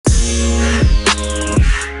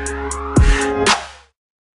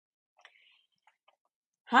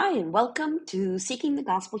Hi, and welcome to Seeking the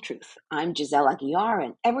Gospel Truth. I'm Giselle Aguiar,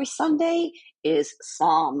 and every Sunday is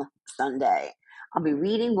Psalm Sunday. I'll be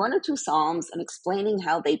reading one or two Psalms and explaining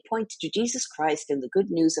how they point to Jesus Christ and the good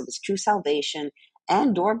news of his true salvation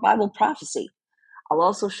and/or Bible prophecy. I'll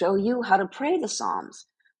also show you how to pray the Psalms.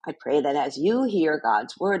 I pray that as you hear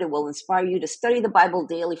God's word, it will inspire you to study the Bible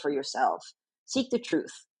daily for yourself. Seek the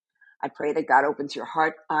truth. I pray that God opens your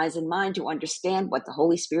heart, eyes, and mind to understand what the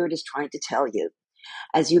Holy Spirit is trying to tell you.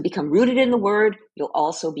 As you become rooted in the Word, you'll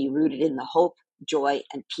also be rooted in the hope, joy,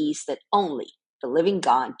 and peace that only the living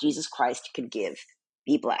God, Jesus Christ, can give.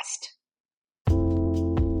 Be blessed.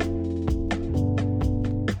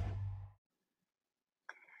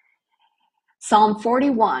 Psalm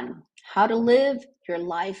 41, how to live your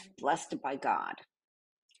life blessed by God.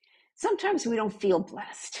 Sometimes we don't feel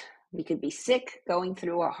blessed. We could be sick, going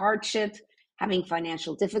through a hardship, having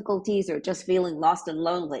financial difficulties, or just feeling lost and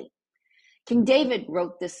lonely. King David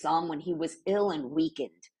wrote this psalm when he was ill and weakened.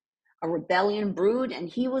 A rebellion brewed, and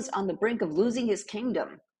he was on the brink of losing his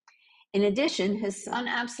kingdom. In addition, his son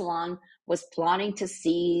Absalom was plotting to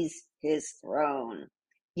seize his throne.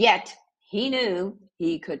 Yet, he knew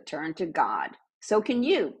he could turn to God. So can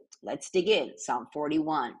you. Let's dig in. Psalm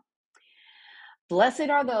 41. Blessed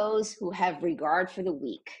are those who have regard for the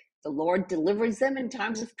weak. The Lord delivers them in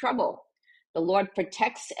times of trouble. The Lord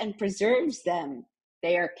protects and preserves them.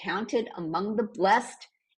 They are counted among the blessed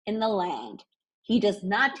in the land. He does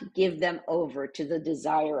not give them over to the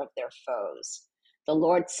desire of their foes. The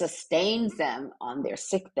Lord sustains them on their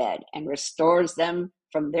sickbed and restores them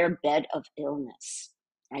from their bed of illness.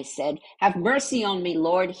 I said, have mercy on me,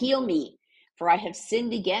 Lord, heal me, for I have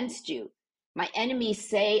sinned against you. My enemies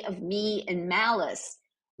say of me in malice,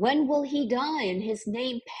 when will he die and his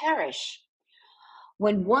name perish?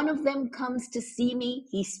 When one of them comes to see me,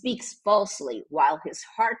 he speaks falsely, while his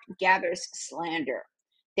heart gathers slander.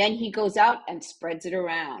 Then he goes out and spreads it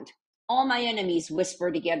around. All my enemies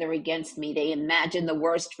whisper together against me. They imagine the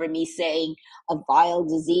worst for me, saying, a vile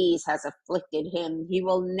disease has afflicted him. He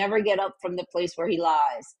will never get up from the place where he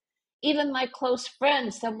lies. Even my close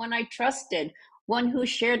friend, someone I trusted, one who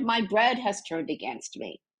shared my bread, has turned against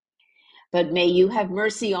me. But may you have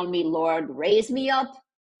mercy on me, Lord. Raise me up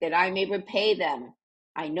that I may repay them.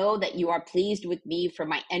 I know that you are pleased with me, for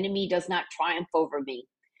my enemy does not triumph over me.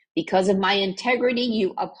 Because of my integrity,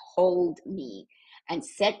 you uphold me and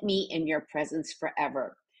set me in your presence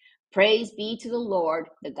forever. Praise be to the Lord,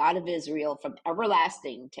 the God of Israel, from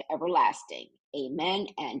everlasting to everlasting. Amen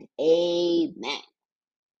and amen.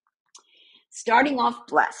 Starting off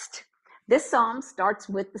blessed. This psalm starts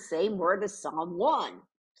with the same word as Psalm 1.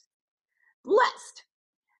 Blessed.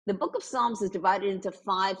 The book of Psalms is divided into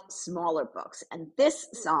 5 smaller books, and this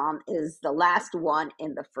psalm is the last one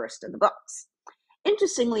in the first of the books.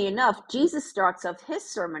 Interestingly enough, Jesus starts off his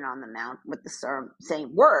Sermon on the Mount with the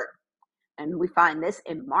same word, and we find this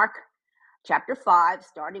in Mark chapter 5,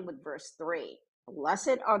 starting with verse 3.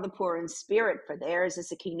 Blessed are the poor in spirit, for theirs is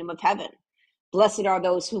the kingdom of heaven. Blessed are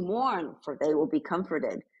those who mourn, for they will be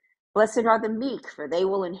comforted. Blessed are the meek, for they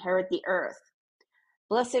will inherit the earth.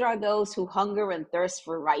 Blessed are those who hunger and thirst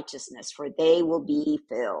for righteousness, for they will be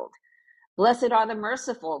filled. Blessed are the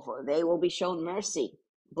merciful, for they will be shown mercy.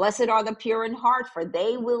 Blessed are the pure in heart, for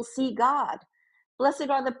they will see God. Blessed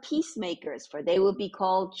are the peacemakers, for they will be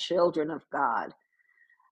called children of God.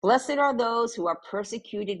 Blessed are those who are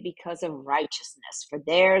persecuted because of righteousness, for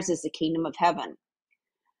theirs is the kingdom of heaven.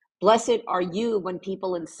 Blessed are you when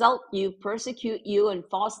people insult you, persecute you, and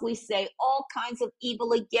falsely say all kinds of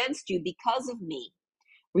evil against you because of me.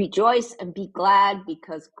 Rejoice and be glad,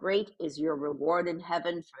 because great is your reward in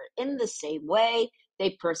heaven, for in the same way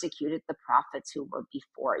they persecuted the prophets who were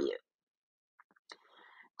before you.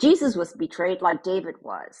 Jesus was betrayed like David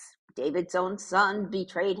was. David's own son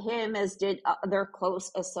betrayed him, as did other close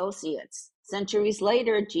associates. Centuries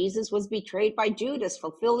later, Jesus was betrayed by Judas,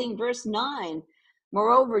 fulfilling verse 9.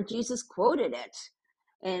 Moreover, Jesus quoted it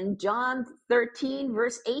in John 13,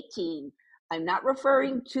 verse 18. I'm not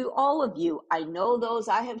referring to all of you. I know those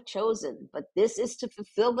I have chosen, but this is to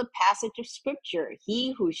fulfill the passage of Scripture.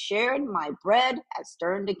 He who shared my bread has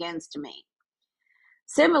turned against me.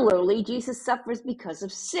 Similarly, Jesus suffers because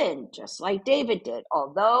of sin, just like David did,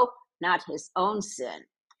 although not his own sin.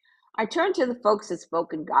 I turn to the folks that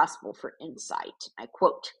spoke in gospel for insight. I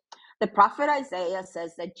quote, the prophet Isaiah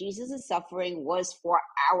says that Jesus' suffering was for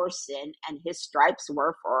our sin and his stripes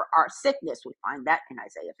were for our sickness. We find that in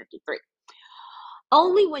Isaiah 53.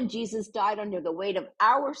 Only when Jesus died under the weight of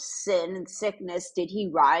our sin and sickness did he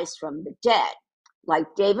rise from the dead.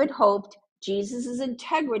 Like David hoped, Jesus'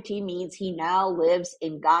 integrity means he now lives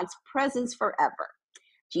in God's presence forever.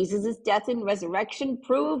 Jesus' death and resurrection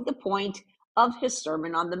prove the point of his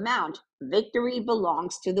Sermon on the Mount. Victory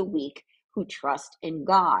belongs to the weak who trust in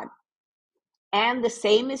God. And the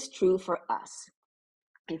same is true for us.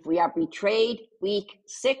 If we are betrayed, weak,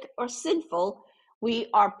 sick, or sinful, we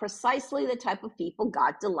are precisely the type of people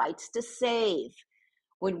God delights to save.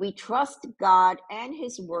 When we trust God and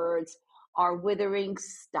his words, our withering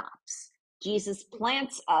stops. Jesus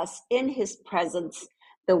plants us in his presence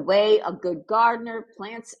the way a good gardener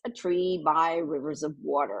plants a tree by rivers of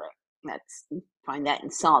water. Find that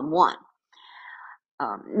in Psalm 1.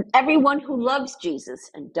 Everyone who loves Jesus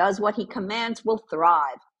and does what he commands will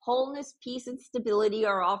thrive. Wholeness, peace, and stability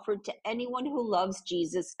are offered to anyone who loves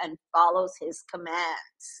Jesus and follows his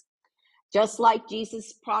commands. Just like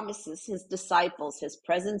Jesus promises his disciples, his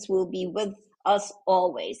presence will be with us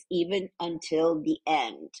always, even until the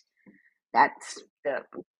end. That's the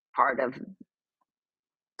part of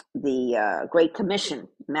the Great Commission,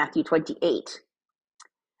 Matthew 28.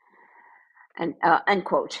 And end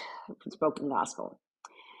quote, spoken gospel.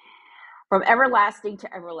 From everlasting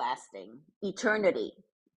to everlasting, eternity,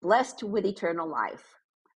 blessed with eternal life.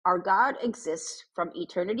 Our God exists from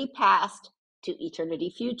eternity past to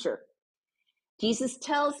eternity future. Jesus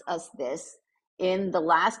tells us this in the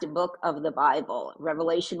last book of the Bible,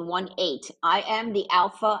 Revelation 1:8. I am the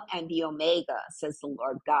Alpha and the Omega, says the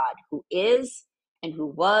Lord God, who is and who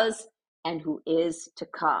was and who is to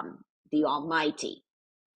come, the Almighty.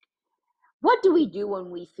 What do we do when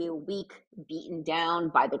we feel weak, beaten down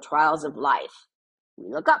by the trials of life? We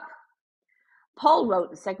look up. Paul wrote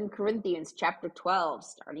in 2 Corinthians chapter 12,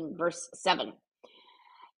 starting verse 7.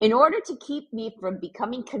 In order to keep me from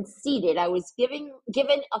becoming conceited, I was given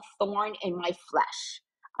a thorn in my flesh,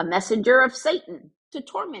 a messenger of Satan to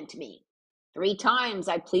torment me. 3 times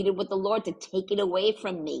I pleaded with the Lord to take it away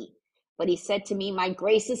from me. But he said to me, my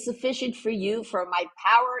grace is sufficient for you, for my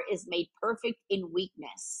power is made perfect in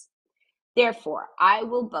weakness. Therefore, I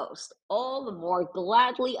will boast all the more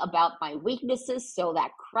gladly about my weaknesses, so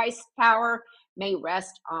that Christ's power may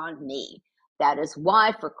rest on me. That is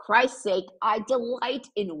why, for Christ's sake, I delight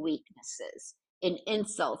in weaknesses, in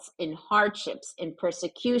insults, in hardships, in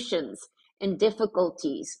persecutions, in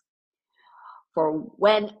difficulties. For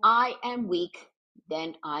when I am weak,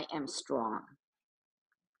 then I am strong.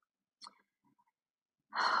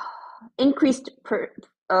 Increased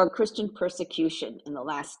Christian persecution in the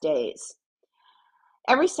last days.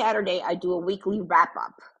 Every Saturday, I do a weekly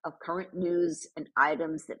wrap-up of current news and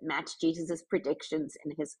items that match Jesus' predictions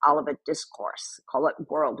in his Olivet Discourse. Call it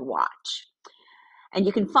World Watch. And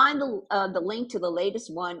you can find the link to the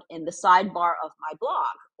latest one in the sidebar of my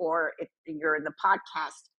blog, or if you're in the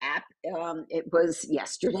podcast app, it was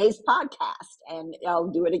yesterday's podcast, and I'll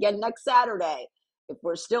do it again next Saturday if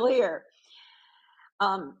we're still here.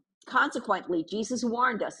 Consequently, Jesus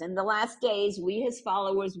warned us in the last days, we, his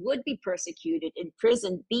followers, would be persecuted,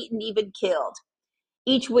 imprisoned, beaten, even killed.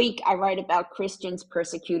 Each week, I write about Christians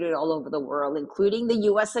persecuted all over the world, including the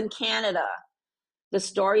U.S. and Canada. The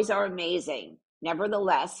stories are amazing.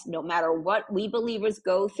 Nevertheless, no matter what we believers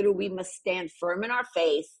go through, we must stand firm in our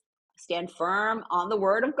faith, stand firm on the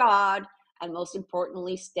word of God, and most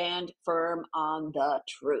importantly, stand firm on the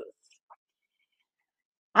truth.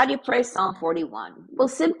 How do you pray Psalm 41? Well,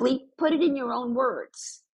 simply put it in your own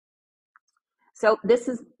words. So this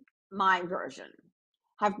is my version.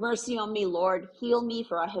 Have mercy on me, Lord. Heal me,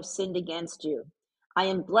 for I have sinned against you. I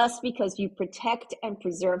am blessed because you protect and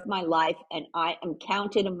preserve my life, and I am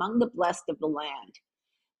counted among the blessed of the land.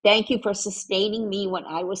 Thank you for sustaining me when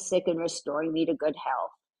I was sick and restoring me to good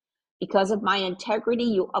health. Because of my integrity,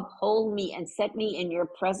 you uphold me and set me in your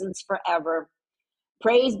presence forever.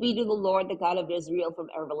 Praise be to the Lord, the God of Israel, from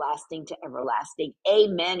everlasting to everlasting.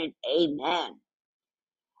 Amen and amen.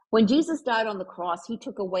 When Jesus died on the cross, he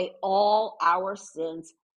took away all our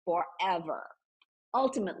sins forever.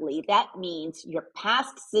 Ultimately, that means your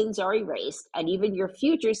past sins are erased and even your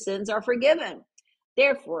future sins are forgiven.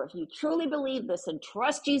 Therefore, if you truly believe this and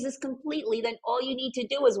trust Jesus completely, then all you need to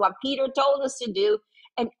do is what Peter told us to do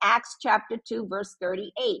in Acts chapter 2, verse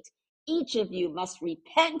 38. Each of you must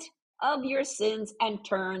repent of your sins and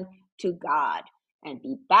turn to God and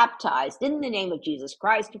be baptized in the name of Jesus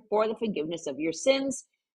Christ for the forgiveness of your sins.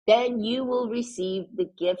 Then you will receive the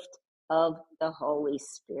gift of the Holy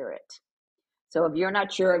Spirit. So if you're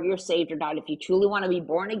not sure if you're saved or not, if you truly want to be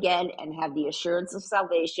born again and have the assurance of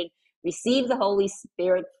salvation, receive the Holy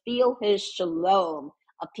Spirit, feel his shalom,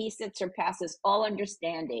 a peace that surpasses all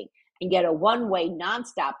understanding, and get a one-way,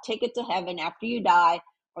 nonstop ticket to heaven after you die,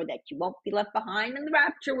 or that you won't be left behind in the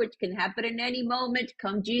rapture, which can happen in any moment.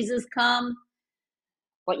 Come, Jesus, come.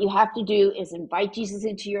 What you have to do is invite Jesus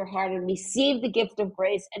into your heart and receive the gift of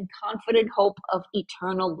grace and confident hope of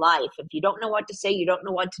eternal life. If you don't know what to say, you don't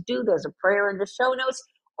know what to do, there's a prayer in the show notes,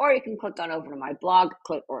 or you can click on over to my blog,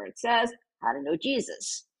 click where it says How to Know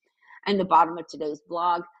Jesus. And the bottom of today's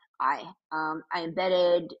blog, I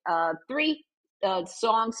embedded 3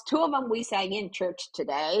 songs. 2 of them we sang in church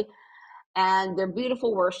today, and they're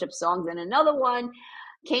beautiful worship songs. And another one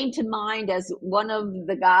came to mind as one of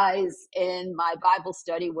the guys in my Bible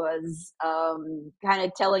study was kind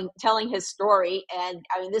of telling his story. And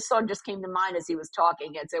I mean, this song just came to mind as he was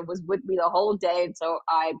talking. It was with me the whole day. And so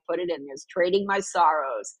I put it in. There's Trading My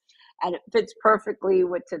Sorrows. And it fits perfectly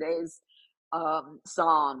with today's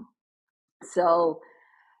song. So,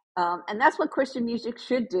 and that's what Christian music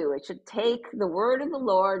should do. It should take the word of the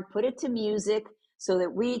Lord, put it to music, so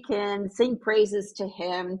that we can sing praises to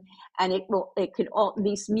Him, and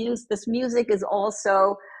this music is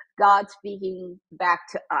also God speaking back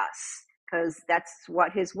to us, because that's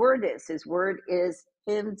what His word is. His word is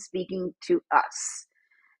Him speaking to us.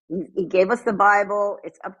 He gave us the Bible.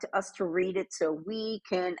 It's up to us to read it so we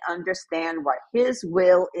can understand what His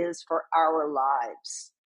will is for our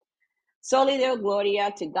lives. Soli Deo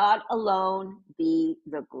Gloria, to God alone be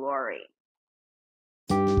the glory.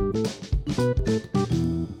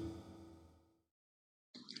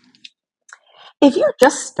 If you're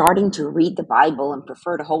just starting to read the Bible and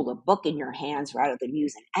prefer to hold a book in your hands rather than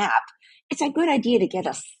use an app, it's a good idea to get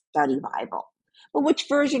a study Bible. But which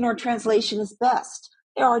version or translation is best?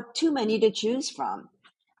 There are too many to choose from.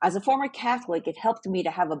 As a former Catholic, it helped me to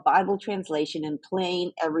have a Bible translation in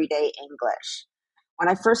plain, everyday English. When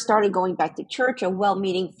I first started going back to church, a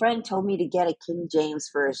well-meaning friend told me to get a King James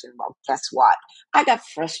version. Well, guess what? I got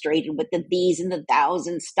frustrated with the these and the thous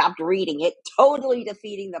and stopped reading it, totally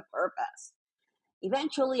defeating the purpose.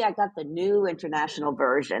 Eventually, I got the New International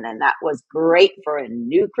Version, and that was great for a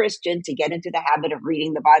new Christian to get into the habit of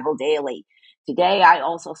reading the Bible daily. Today, I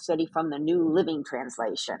also study from the New Living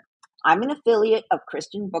Translation. I'm an affiliate of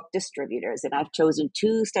Christian Book Distributors, and I've chosen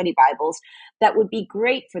 2 study Bibles that would be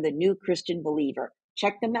great for the new Christian believer.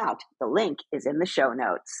 Check them out. The link is in the show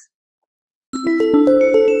notes.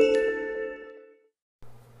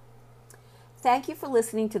 Thank you for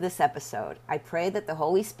listening to this episode. I pray that the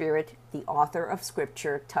Holy Spirit, the author of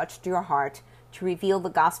Scripture, touched your heart to reveal the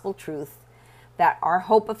gospel truth that our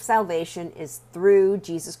hope of salvation is through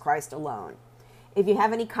Jesus Christ alone. If you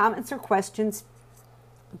have any comments or questions,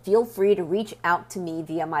 feel free to reach out to me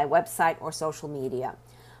via my website or social media.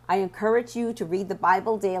 I encourage you to read the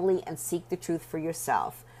Bible daily and seek the truth for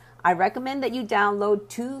yourself. I recommend that you download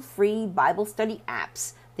 2 free Bible study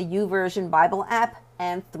apps, the YouVersion Bible app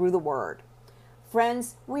and Through the Word.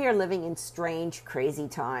 Friends, we are living in strange, crazy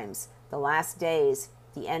times, the last days,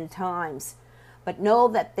 the end times. But know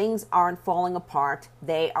that things aren't falling apart,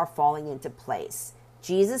 they are falling into place.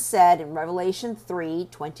 Jesus said in Revelation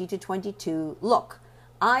 3:20-22, "Look,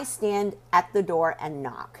 I stand at the door and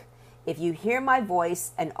knock. If you hear my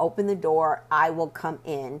voice and open the door, I will come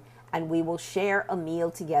in, and we will share a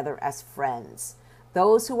meal together as friends.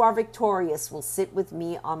 Those who are victorious will sit with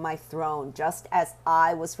me on my throne, just as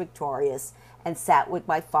I was victorious and sat with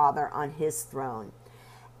my Father on His throne."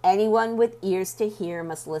 Anyone with ears to hear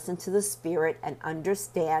must listen to the Spirit and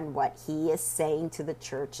understand what He is saying to the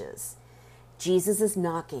churches. Jesus is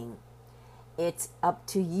knocking. It's up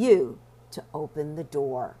to you to open the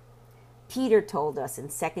door. Peter told us in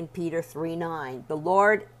 2 Peter 3:9, the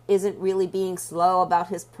Lord isn't really being slow about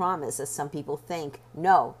His promise, as some people think.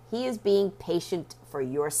 No, He is being patient for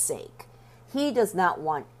your sake. He does not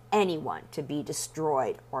want anyone to be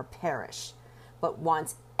destroyed or perish, but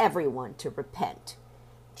wants everyone to repent.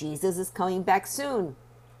 Jesus is coming back soon.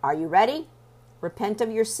 Are you ready? Repent of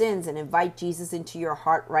your sins and invite Jesus into your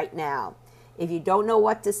heart right now. If you don't know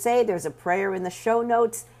what to say, there's a prayer in the show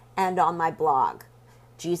notes and on my blog.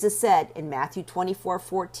 Jesus said in Matthew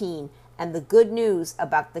 24:14, "And the good news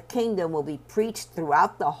about the kingdom will be preached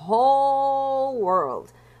throughout the whole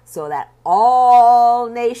world, so that all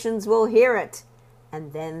nations will hear it,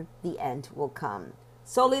 and then the end will come."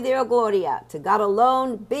 Soli Deo Gloria, to God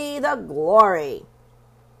alone be the glory.